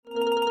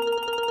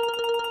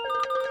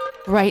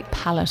great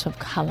palette of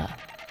colour.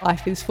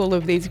 Life is full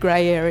of these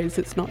grey areas.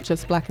 It's not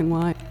just black and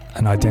white.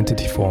 An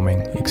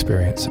identity-forming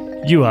experience.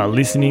 You are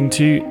listening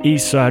to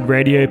Eastside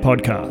Radio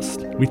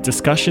Podcast with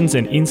discussions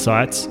and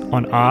insights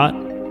on art,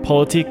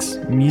 politics,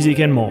 music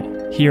and more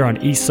here on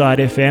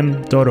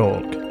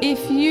eastsidefm.org.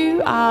 If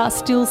you are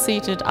still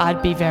seated,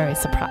 I'd be very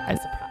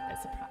surprised.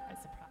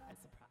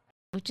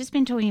 We've just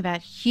been talking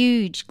about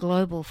huge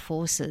global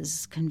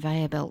forces,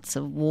 conveyor belts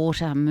of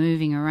water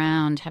moving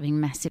around,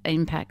 having massive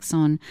impacts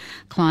on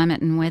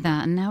climate and weather.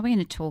 And now we're going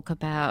to talk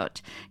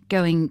about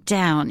going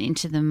down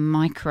into the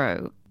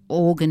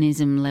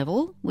microorganism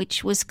level,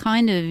 which was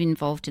kind of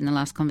involved in the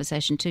last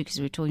conversation too, because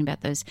we were talking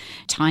about those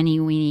tiny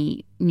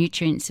weeny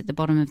nutrients at the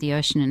bottom of the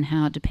ocean and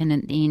how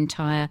dependent the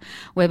entire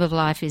web of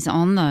life is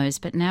on those.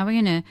 But now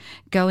we're going to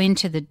go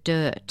into the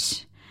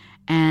dirt.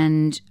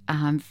 And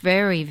I'm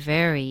very,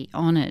 very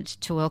honoured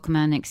to welcome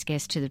our next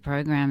guest to the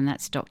program, and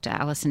that's Dr.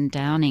 Alison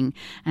Downing.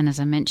 And as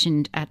I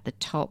mentioned at the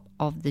top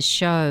of the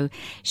show,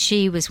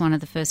 she was one of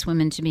the first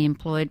women to be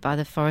employed by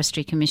the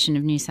Forestry Commission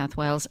of New South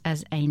Wales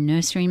as a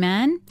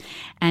nurseryman.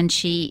 And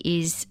she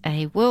is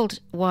a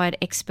worldwide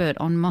expert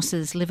on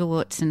mosses,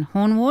 liverworts and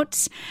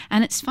hornworts.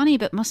 And it's funny,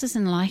 but mosses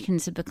and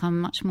lichens have become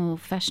much more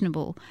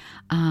fashionable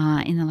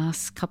in the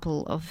last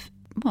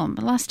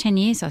the last 10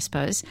 years, I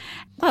suppose.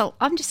 Well,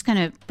 I'm just going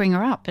to bring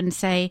her up and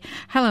say,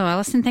 hello,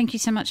 Alison. Thank you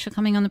so much for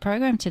coming on the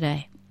program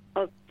today.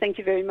 Oh, thank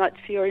you very much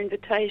for your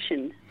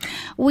invitation.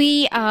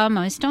 We are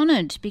most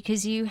honoured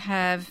because you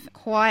have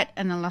quite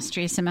an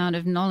illustrious amount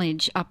of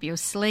knowledge up your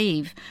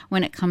sleeve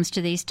when it comes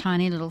to these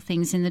tiny little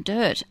things in the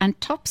dirt.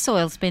 And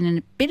topsoil's been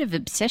a bit of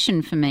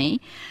obsession for me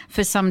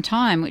for some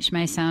time, which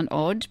may sound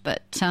odd,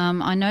 but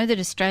I know that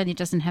Australia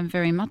doesn't have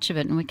very much of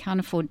it and we can't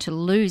afford to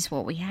lose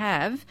what we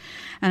have.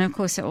 And of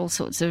course, there are all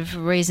sorts of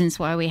reasons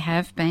why we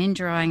have been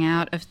drying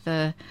out of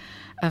the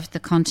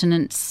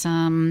continent's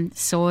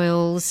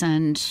soils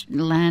and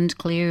land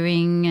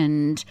clearing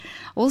and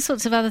all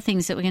sorts of other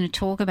things that we're going to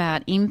talk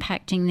about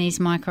impacting these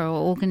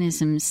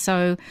microorganisms.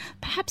 So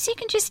perhaps you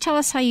can just tell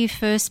us how you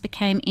first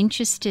became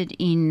interested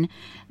in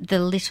the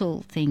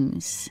little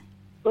things.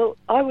 Well,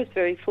 I was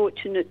very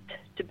fortunate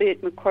to be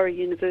at Macquarie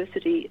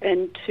University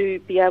and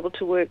to be able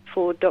to work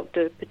for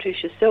Dr.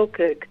 Patricia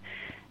Selkirk,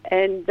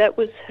 and that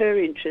was her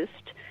interest.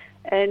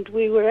 And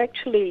we were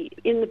actually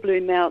in the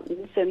Blue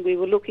Mountains and we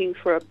were looking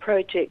for a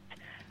project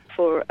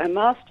for a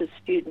master's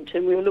student,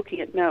 and we were looking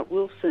at Mount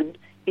Wilson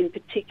in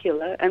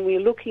particular, and we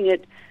were looking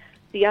at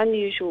the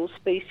unusual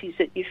species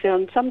that you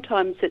found.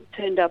 Sometimes it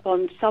turned up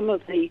on some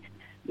of the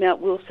Mount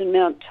Wilson,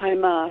 Mount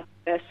Tomah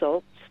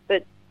basalts,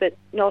 but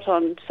not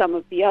on some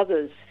of the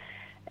others.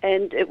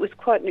 And it was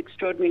quite an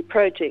extraordinary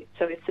project.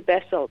 So if the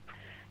basalt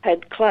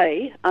had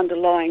clay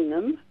underlying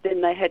them,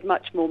 then they had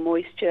much more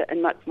moisture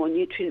and much more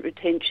nutrient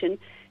retention.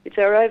 If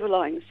they were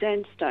overlying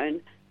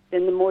sandstone,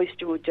 then the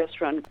moisture would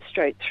just run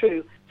straight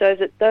through, so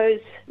that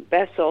those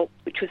basalts,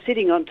 which were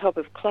sitting on top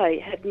of clay,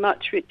 had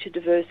much richer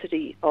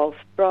diversity of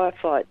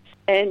bryophytes.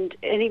 And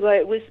anyway,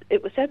 it was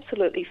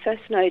absolutely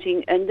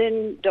fascinating. And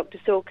then Dr.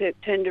 Selkirk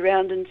turned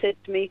around and said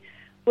to me,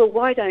 well,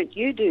 why don't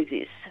you do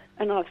this?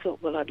 And I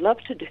thought, well, I'd love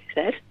to do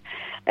that.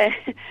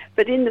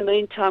 But in the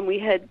meantime, we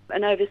had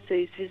an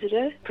overseas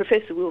visitor,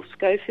 Professor Will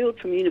Schofield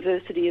from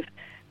University of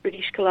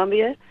British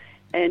Columbia,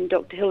 and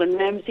Dr. Helen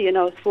Ramsey, and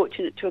I was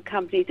fortunate to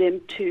accompany them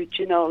to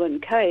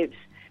Jenolan Caves.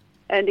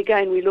 And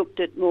again, we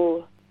looked at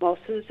more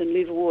mosses and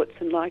liverworts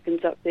and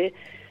lichens up there,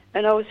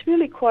 and I was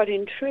really quite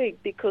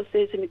intrigued because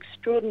there's an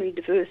extraordinary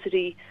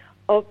diversity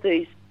of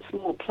these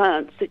small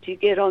plants that you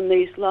get on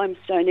these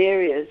limestone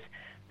areas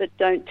that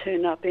don't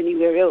turn up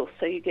anywhere else.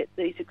 So you get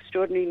these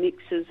extraordinary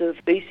mixes of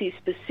species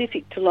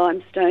specific to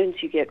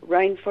limestones, you get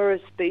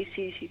rainforest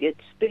species, you get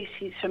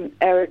species from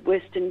arid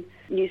western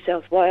New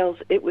South Wales.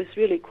 It was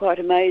really quite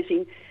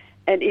amazing,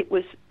 and it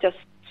was just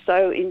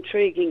so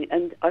intriguing,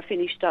 and I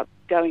finished up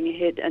going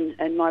ahead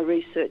and my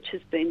research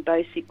has been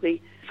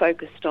basically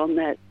focused on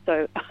that.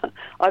 So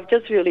I've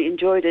just really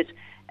enjoyed it.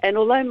 And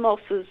although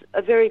mosses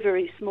are very,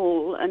 very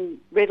small and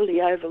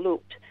readily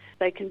overlooked,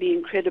 they can be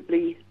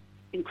incredibly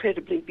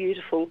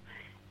beautiful.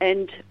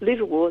 And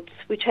liverworts,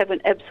 which have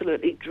an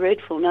absolutely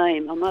dreadful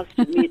name, I must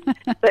admit,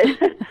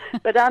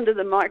 but under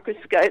the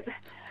microscope,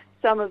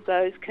 some of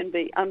those can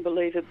be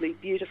unbelievably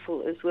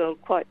beautiful as well,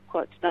 quite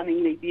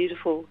stunningly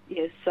beautiful,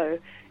 yes. So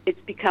it's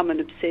become an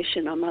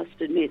obsession, I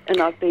must admit,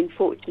 and I've been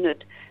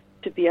fortunate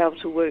to be able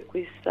to work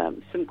with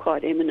some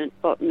quite eminent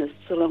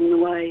botanists along the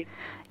way.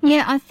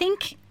 Yeah, I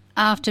think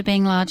after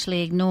being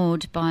largely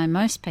ignored by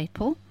most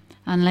people,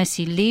 unless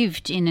you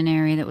lived in an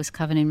area that was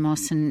covered in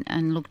moss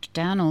and looked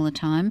down all the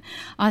time.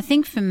 I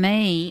think for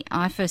me,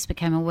 I first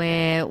became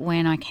aware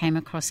when I came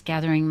across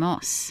Gathering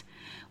Moss,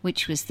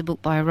 which was the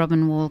book by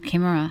Robin Wall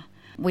Kimmerer,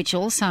 which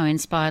also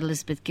inspired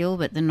Elizabeth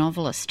Gilbert, the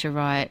novelist, to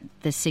write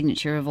The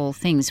Signature of All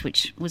Things,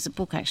 which was a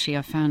book actually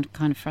I found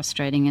kind of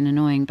frustrating and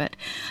annoying. But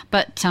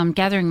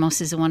Gathering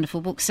Moss is a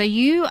wonderful book. So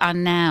you are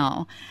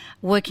now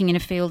working in a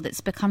field that's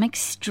become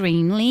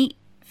extremely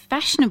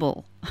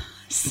fashionable.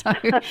 So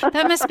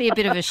that must be a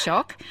bit of a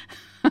shock.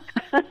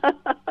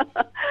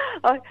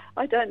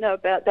 I don't know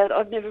about that.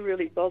 I've never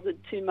really bothered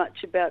too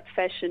much about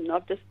fashion.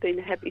 I've just been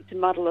happy to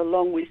muddle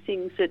along with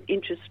things that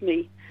interest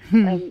me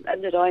and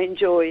that I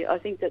enjoy. I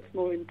think that's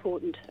more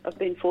important. I've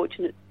been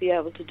fortunate to be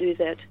able to do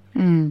that.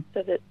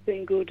 So that's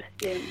been good,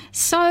 yeah.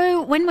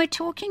 So when we're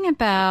talking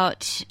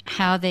about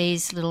how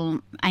these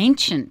little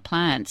ancient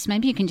plants,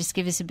 maybe you can just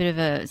give us a bit of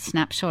a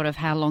snapshot of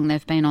how long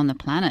they've been on the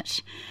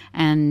planet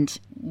and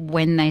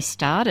when they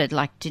started.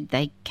 Like, did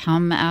they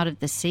come out of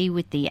the sea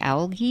with the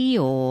algae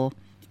or...?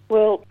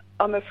 Well,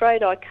 I'm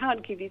afraid I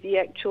can't give you the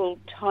actual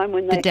time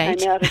when they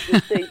came out of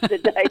the sea, the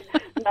date.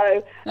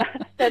 No,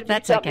 that'd be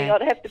something okay.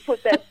 I'd have to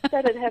put that.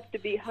 That'd have to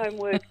be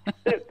homework.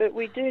 But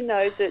we do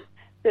know that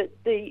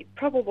the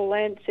probable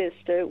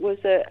ancestor was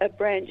a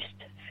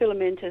branched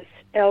filamentous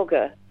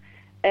alga,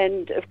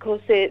 and of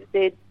course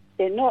they're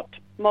not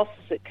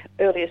mosses,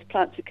 earliest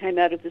plants that came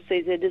out of the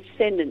sea. They're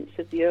descendants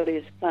of the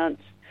earliest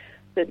plants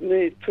that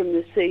moved from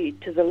the sea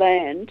to the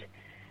land,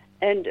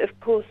 and of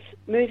course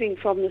moving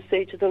from the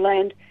sea to the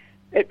land,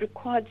 it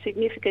required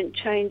significant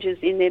changes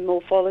in their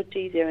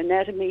morphology, their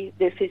anatomy,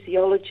 their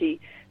physiology,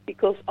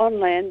 because on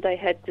land they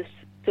had to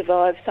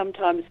survive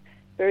sometimes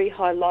very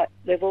high light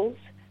levels,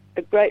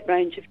 a great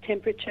range of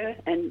temperature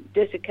and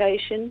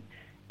desiccation,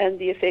 and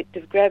the effect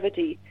of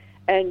gravity.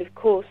 And of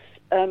course,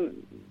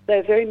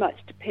 they're very much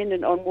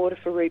dependent on water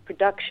for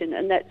reproduction,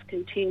 and that's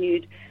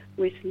continued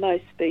with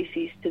most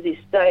species to this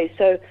day.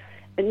 So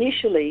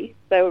initially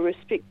they were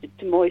restricted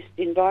to moist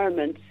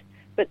environments,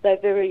 but they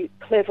very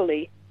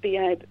cleverly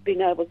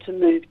been able to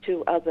move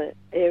to other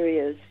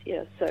areas.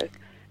 Yeah, so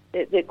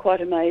they're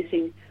quite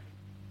amazing.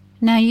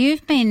 Now,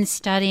 you've been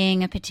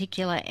studying a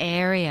particular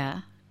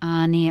area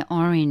near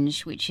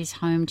Orange, which is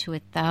home to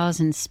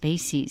 1,000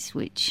 species,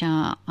 which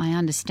I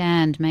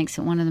understand makes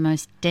it one of the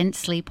most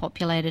densely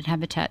populated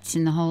habitats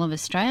in the whole of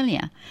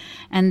Australia.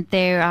 And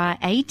there are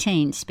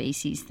 18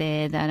 species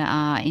there that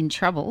are in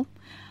trouble.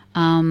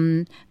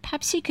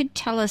 Perhaps you could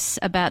tell us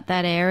about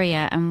that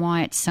area and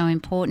why it's so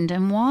important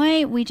and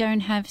why we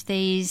don't have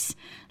these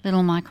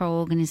little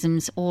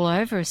microorganisms all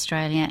over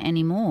Australia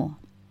anymore.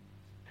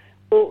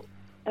 Well,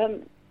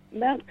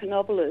 Mount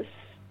Canobolas,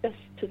 just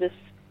to the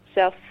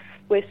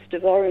southwest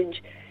of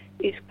Orange,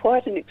 is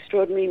quite an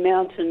extraordinary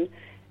mountain.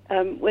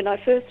 When I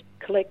first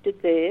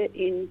collected there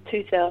in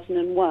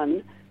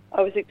 2001,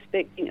 I was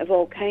expecting a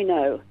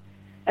volcano.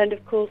 And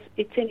of course,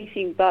 it's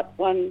anything but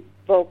one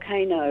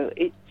volcano.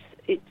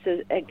 It's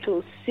an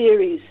actual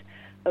series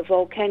of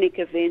volcanic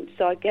events.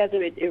 I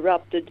gather it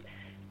erupted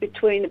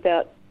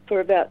for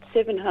about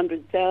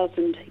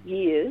 700,000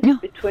 years,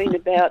 between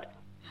about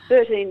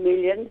 13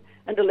 million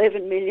and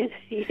 11 million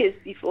years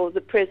before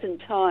the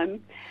present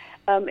time.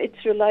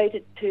 It's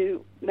related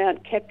to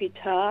Mount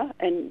Capitar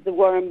and the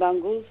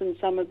Warrumbungles and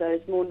some of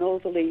those more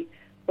northerly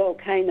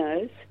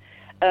volcanoes.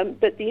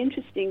 But the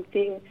interesting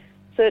thing,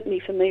 certainly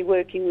for me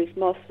working with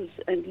mosses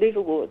and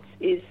liverworts,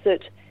 is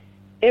that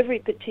every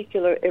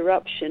particular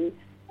eruption,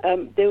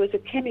 there was a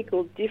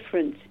chemical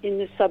difference in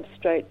the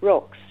substrate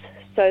rocks,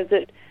 so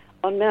that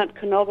on Mount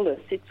Canobolas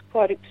it's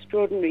quite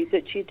extraordinary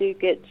that you do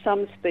get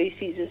some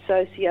species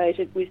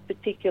associated with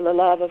particular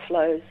lava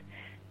flows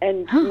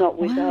and not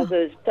with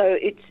others. So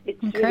it's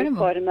really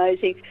quite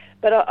amazing.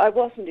 But I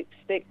wasn't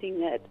expecting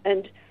that.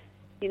 And,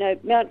 you know,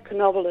 Mount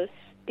Canobolas,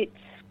 it's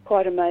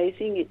quite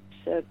amazing.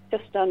 It's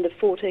just under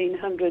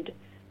 1,400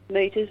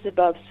 metres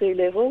above sea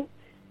level,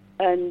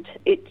 and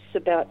it's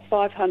about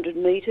 500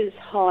 metres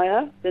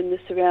higher than the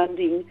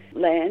surrounding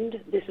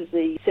land. This is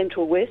the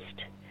central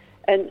west.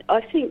 And I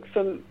think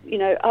from,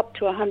 up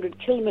to 100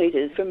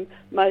 kilometres from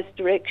most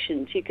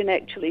directions, you can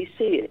actually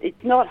see it.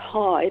 It's not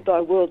high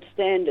by world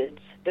standards,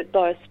 but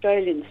by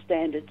Australian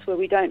standards, where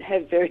we don't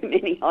have very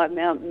many high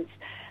mountains,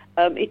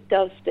 it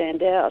does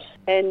stand out.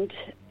 And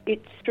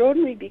it's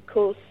extraordinary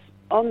because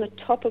on the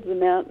top of the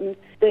mountain,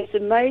 there's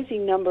an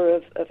amazing number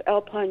of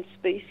alpine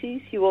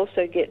species. You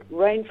also get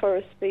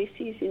rainforest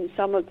species in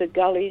some of the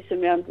gullies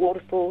around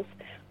waterfalls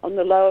on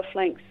the lower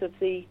flanks of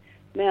the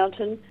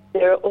mountain.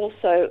 There are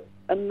also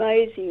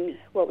amazing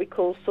what we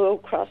call soil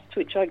crusts,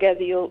 which I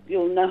gather you'll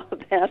know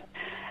about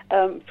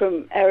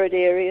from arid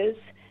areas.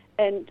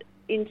 And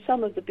in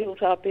some of the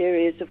built-up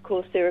areas, of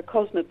course, there are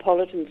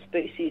cosmopolitan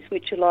species,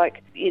 which are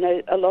like,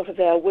 a lot of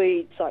our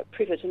weeds, like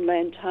privet and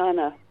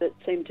lantana, that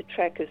seem to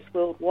track us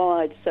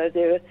worldwide. So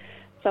there are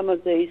some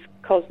of these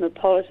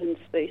cosmopolitan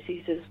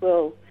species as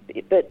well.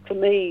 But for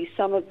me,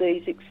 some of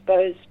these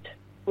exposed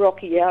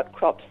rocky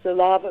outcrops, the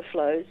lava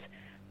flows,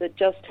 that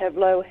just have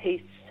low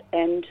heaths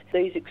and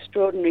these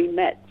extraordinary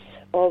mats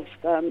of,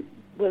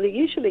 they're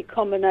usually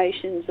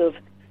combinations of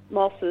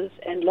mosses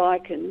and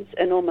lichens,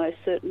 and almost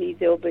certainly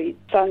there'll be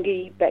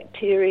fungi,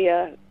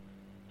 bacteria,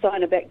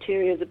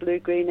 cyanobacteria, the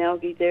blue-green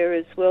algae there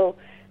as well.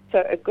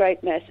 So a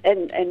great mass.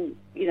 And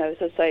as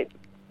I say,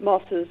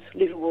 mosses,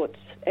 liverworts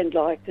and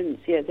lichens,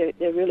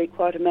 they're really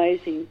quite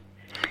amazing.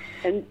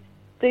 And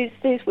these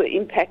were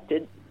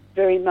impacted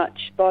very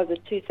much by the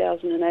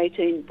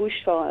 2018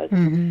 bushfires.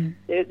 Mm-hmm.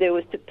 There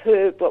was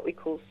superb, what we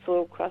call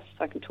soil crusts.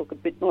 I can talk a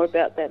bit more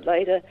about that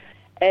later.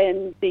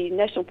 And the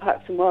National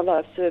Parks and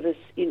Wildlife Service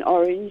in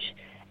Orange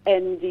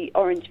and the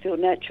Orangefield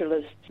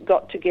naturalists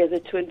got together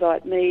to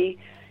invite me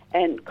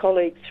and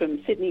colleagues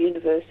from Sydney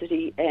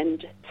University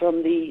and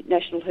from the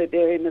National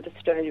Herbarium of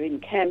Australia in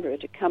Canberra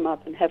to come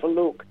up and have a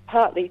look,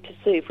 partly to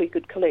see if we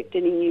could collect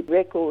any new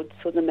records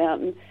for the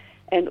mountain,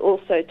 and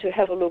also to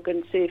have a look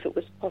and see if it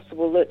was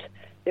possible that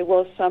there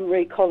was some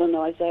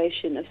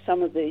recolonisation of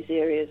some of these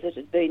areas that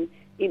had been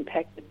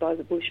impacted by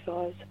the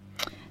bushfires.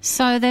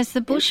 So there's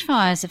the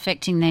bushfires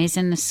affecting these,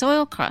 and the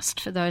soil crust,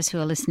 for those who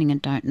are listening and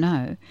don't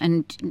know,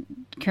 and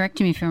correct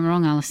me if I'm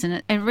wrong,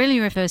 Alison, it really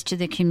refers to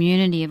the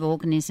community of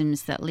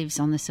organisms that lives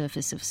on the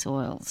surface of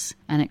soils,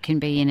 and it can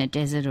be in a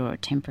desert or a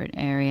temperate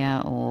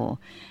area,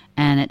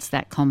 and it's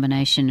that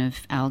combination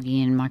of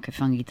algae and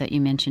microfungi that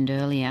you mentioned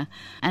earlier.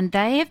 And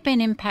they have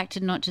been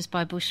impacted not just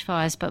by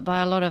bushfires, but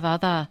by a lot of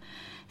other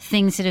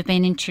things that have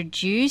been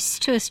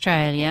introduced to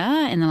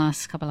Australia in the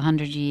last couple of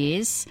 100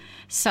 years,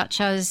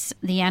 such as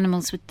the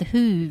animals with the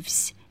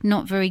hooves,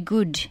 not very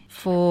good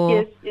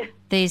for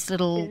these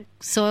little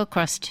soil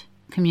crust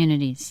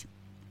communities.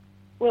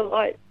 Well,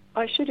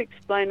 I should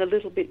explain a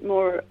little bit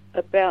more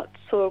about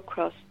soil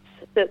crusts,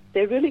 that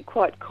they're really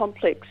quite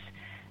complex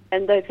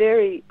and they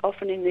vary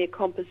often in their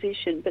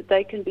composition, but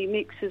they can be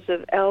mixes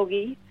of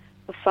algae,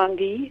 of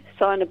fungi,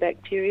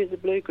 cyanobacteria, the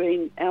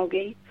blue-green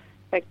algae,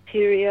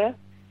 bacteria,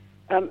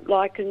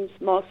 lichens,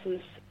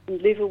 mosses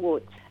and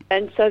liverworts.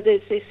 And so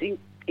there's this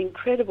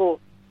incredible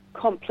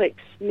complex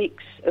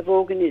mix of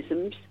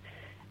organisms,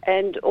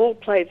 and all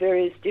play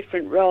various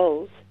different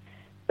roles.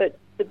 But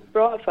the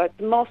bryophytes,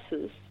 the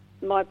mosses,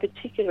 my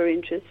particular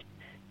interest,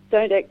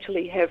 don't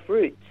actually have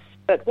roots,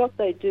 but what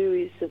they do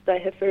is that they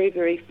have very,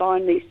 very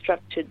finely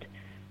structured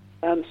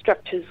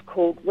structures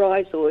called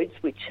rhizoids,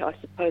 which I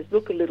suppose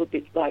look a little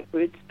bit like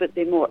roots, but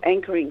they're more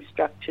anchoring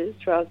structures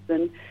rather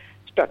than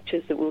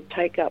structures that will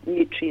take up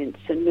nutrients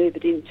and move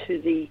it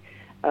into the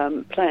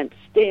plant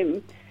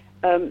stem.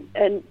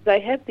 And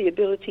they have the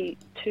ability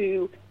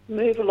to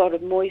move a lot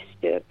of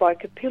moisture by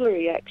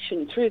capillary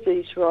action through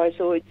these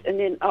rhizoids and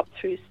then up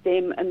through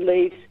stem and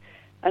leaves.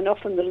 And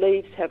often the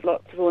leaves have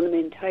lots of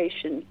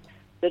ornamentation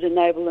that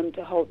enable them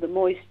to hold the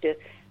moisture.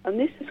 And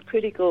this is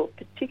critical,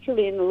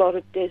 particularly in a lot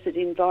of desert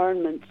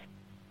environments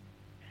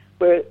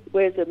where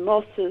the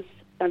mosses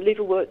and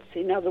liverworts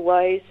in other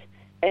ways,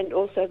 and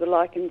also the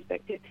lichens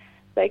bacteria,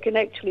 they can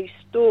actually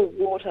store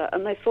water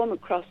and they form a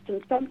crust,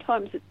 and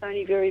sometimes it's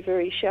only very,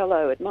 very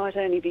shallow. It might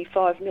only be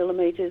 5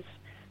 millimetres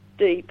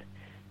deep,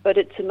 but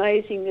it's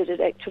amazing that it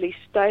actually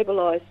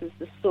stabilises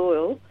the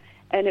soil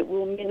and it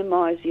will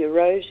minimise the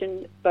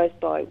erosion, both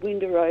by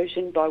wind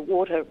erosion, by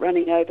water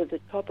running over the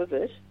top of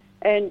it.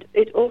 And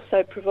it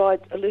also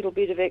provides a little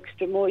bit of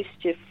extra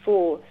moisture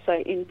for,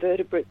 say,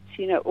 invertebrates,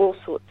 all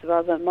sorts of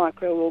other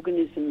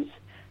microorganisms.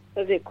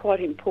 So they're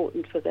quite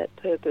important for that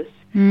purpose.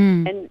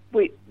 And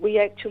we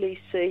actually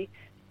see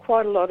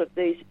quite a lot of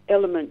these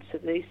elements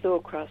of these soil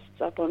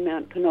crusts up on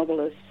Mount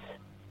Canobolas.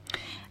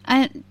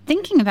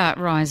 Thinking about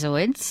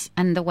rhizoids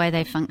and the way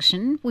they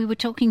function, we were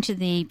talking to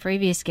the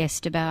previous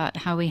guest about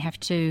how we have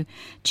to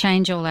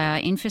change all our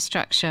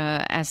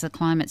infrastructure as the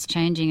climate's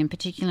changing, and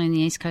particularly in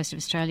the east coast of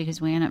Australia,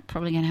 because we end up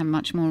probably going to have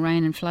much more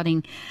rain and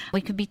flooding.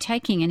 We could be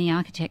taking, any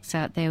architects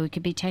out there, we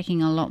could be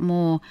taking a lot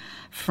more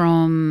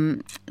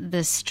from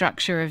the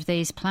structure of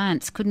these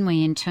plants, couldn't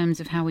we, in terms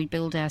of how we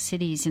build our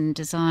cities and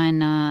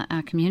design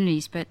our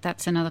communities? But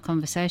that's another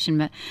conversation,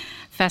 but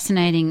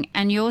fascinating.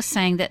 And you're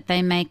saying that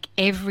they make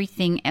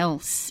everything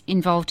else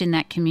involved in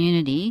that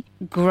community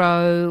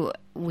grow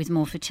with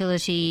more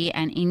fertility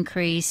and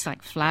increase,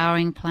 like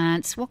flowering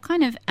plants. What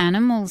kind of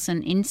animals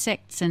and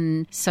insects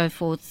and so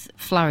forth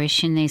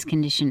flourish in these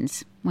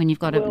conditions when you've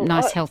got a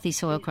nice healthy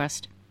soil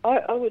crust?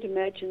 I would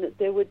imagine that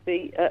there would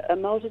be a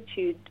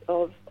multitude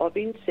of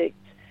insects,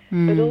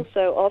 but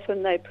also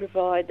often they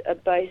provide a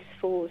base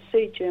for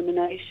seed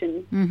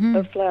germination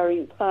of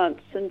flowering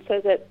plants, and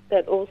so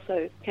that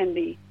also can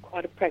be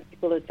quite a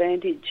practical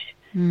advantage.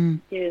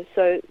 Yeah,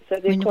 so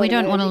we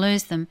don't want to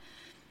lose them.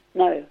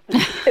 No,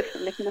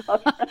 definitely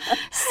not.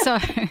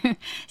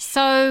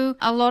 So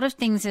a lot of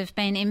things have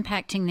been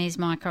impacting these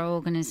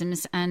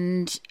microorganisms,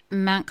 and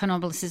Mount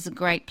Canobolas is a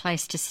great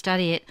place to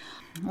study it.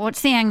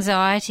 What's the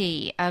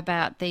anxiety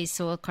about these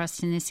soil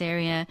crusts in this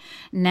area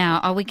now?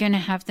 Are we going to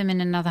have them in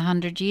another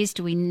 100 years?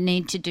 Do we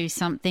need to do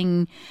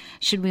something?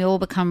 Should we all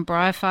become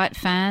bryophyte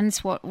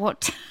fans?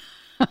 What?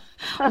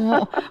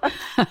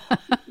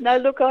 No,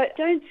 look, I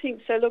don't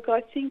think so. Look,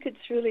 I think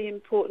it's really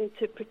important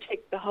to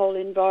protect the whole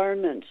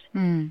environment,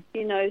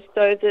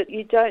 so that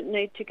you don't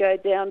need to go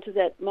down to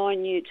that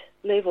minute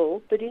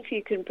level. But if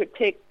you can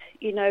protect,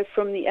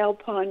 from the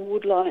alpine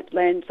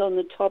woodlands on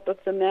the top of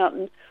the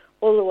mountain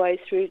all the way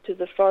through to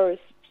the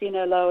forests,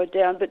 lower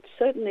down. But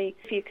certainly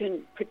if you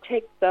can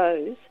protect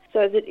those,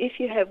 so that if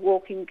you have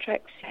walking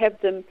tracks, have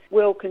them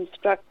well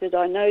constructed.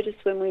 I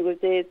noticed when we were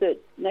there that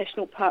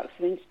National Parks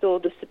have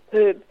installed a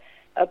superb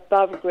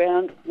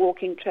above-ground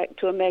walking track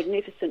to a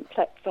magnificent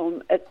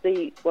platform at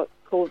what's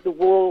called the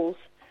Walls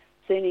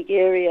scenic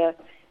area,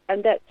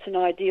 and that's an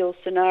ideal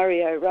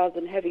scenario rather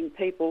than having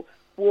people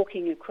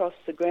walking across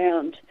the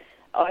ground.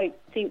 I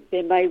think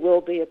there may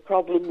well be a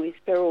problem with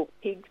feral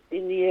pigs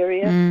in the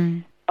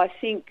area. I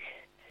think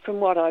from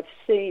what I've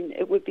seen,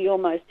 it would be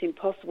almost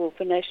impossible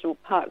for national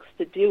parks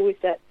to deal with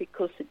that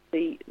because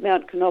the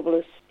Mount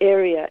Canobolas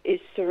area is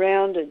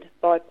surrounded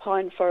by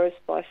pine forests,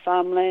 by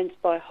farmlands,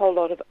 by a whole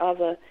lot of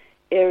other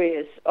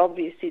areas.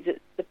 Obviously,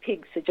 the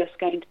pigs are just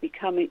going to be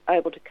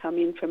able to come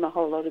in from a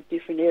whole lot of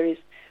different areas.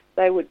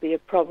 They would be a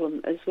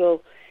problem as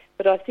well.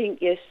 But I think,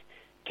 yes,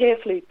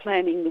 carefully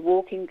planning the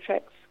walking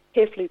tracks,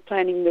 carefully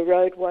planning the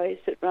roadways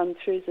that run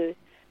through the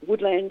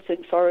woodlands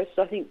and forests,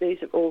 I think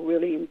these are all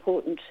really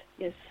important,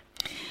 yes.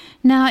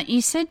 Now,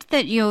 you said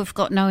that you've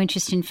got no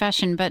interest in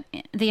fashion, but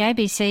the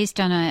ABC's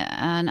done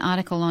an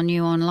article on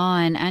you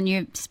online, and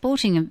you're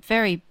sporting a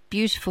very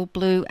beautiful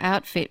blue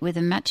outfit with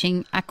a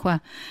matching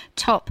aqua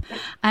top.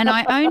 And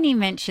I only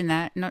mention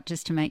that not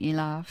just to make you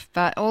laugh,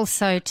 but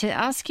also to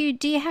ask you,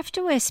 do you have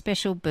to wear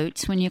special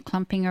boots when you're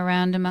clumping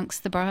around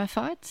amongst the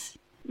bryophytes?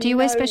 Do you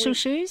wear special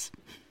shoes?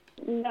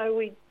 No,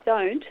 we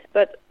don't.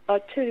 But I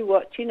tell you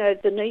what,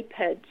 the knee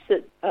pads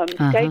that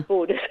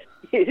skateboarders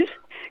use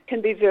can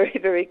be very,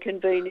 very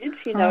convenient.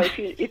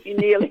 If you're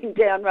kneeling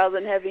down rather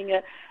than having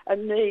a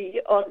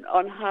knee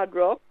on hard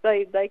rock,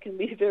 they can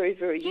be very,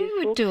 very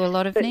useful. You would do a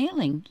lot of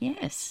kneeling,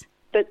 yes.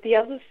 But the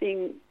other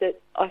thing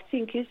that I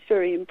think is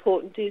very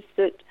important is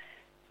that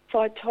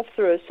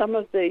Phytophthora, some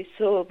of these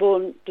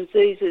soil-borne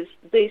diseases,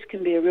 these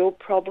can be a real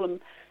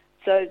problem.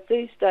 So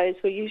these days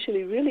we're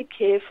usually really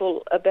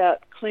careful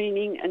about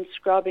cleaning and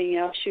scrubbing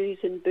our shoes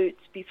and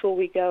boots before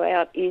we go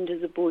out into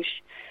the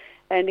bush.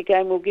 And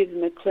again, we'll give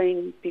them a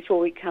clean before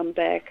we come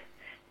back.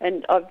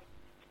 And I've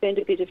spent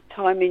a bit of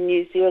time in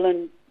New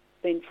Zealand,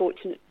 been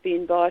fortunate to be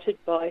invited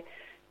by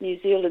New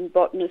Zealand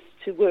botanists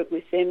to work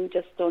with them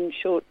just on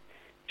short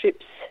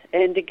trips.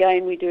 And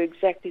again, we do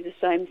exactly the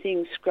same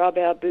thing, scrub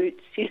our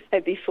boots,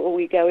 before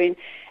we go in.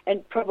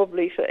 And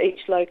probably for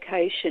each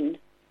location,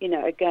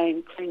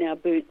 again, clean our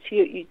boots.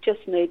 You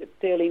just need a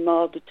fairly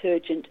mild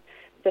detergent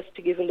just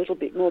to give a little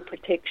bit more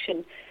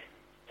protection.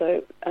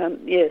 So,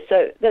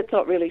 so that's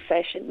not really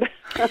fashion.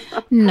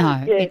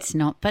 No, it's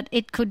not, but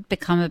it could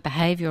become a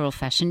behavioural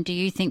fashion. Do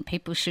you think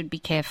people should be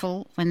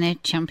careful when they're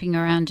jumping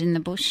around in the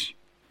bush?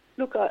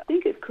 Look, I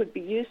think it could be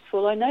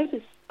useful. I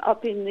noticed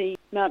up in the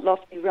Mount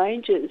Lofty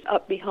Ranges,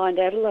 up behind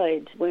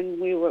Adelaide,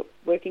 when we were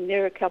working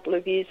there a couple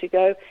of years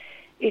ago,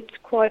 it's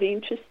quite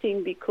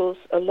interesting because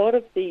a lot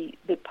of the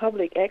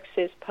public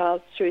access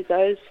paths through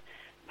those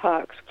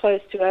parks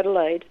close to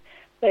Adelaide,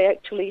 they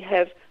actually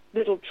have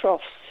little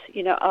troughs,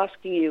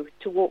 asking you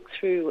to walk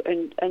through,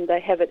 and they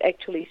have it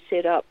actually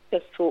set up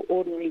just for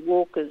ordinary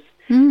walkers.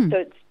 So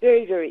it's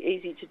very, very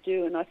easy to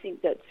do, and I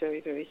think that's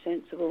very, very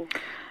sensible.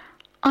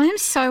 I'm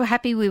so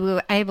happy we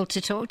were able to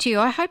talk to you.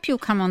 I hope you'll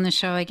come on the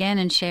show again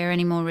and share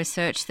any more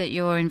research that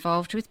you're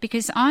involved with,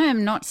 because I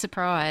am not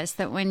surprised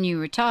that when you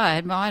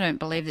retired, well, I don't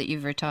believe that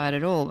you've retired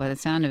at all by the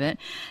sound of it,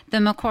 the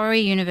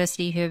Macquarie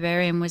University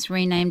Herbarium was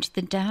renamed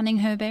the Downing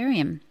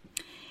Herbarium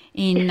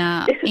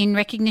in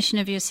recognition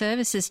of your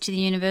services to the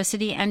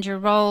university and your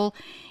role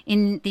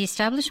in the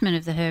establishment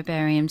of the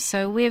herbarium.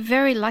 So we're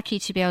very lucky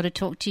to be able to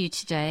talk to you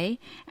today,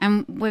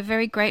 and we're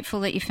very grateful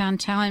that you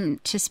found time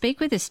to speak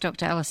with us,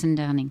 Dr. Alison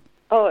Downing.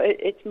 Oh,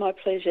 it's my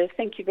pleasure.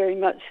 Thank you very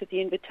much for the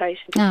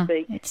invitation to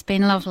speak. It's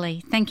been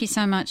lovely. Thank you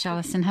so much,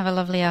 Alison. Have a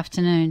lovely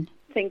afternoon.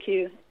 Thank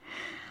you.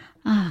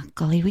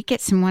 Golly, we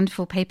get some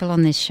wonderful people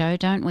on this show,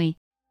 don't we?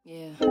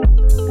 Yeah.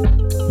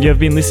 You have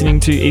been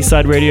listening to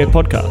Eastside Radio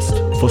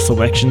Podcast. For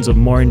selections of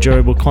more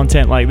enjoyable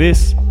content like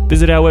this,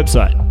 visit our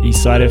website,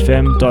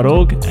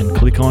 eastsidefm.org, and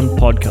click on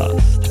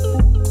Podcast.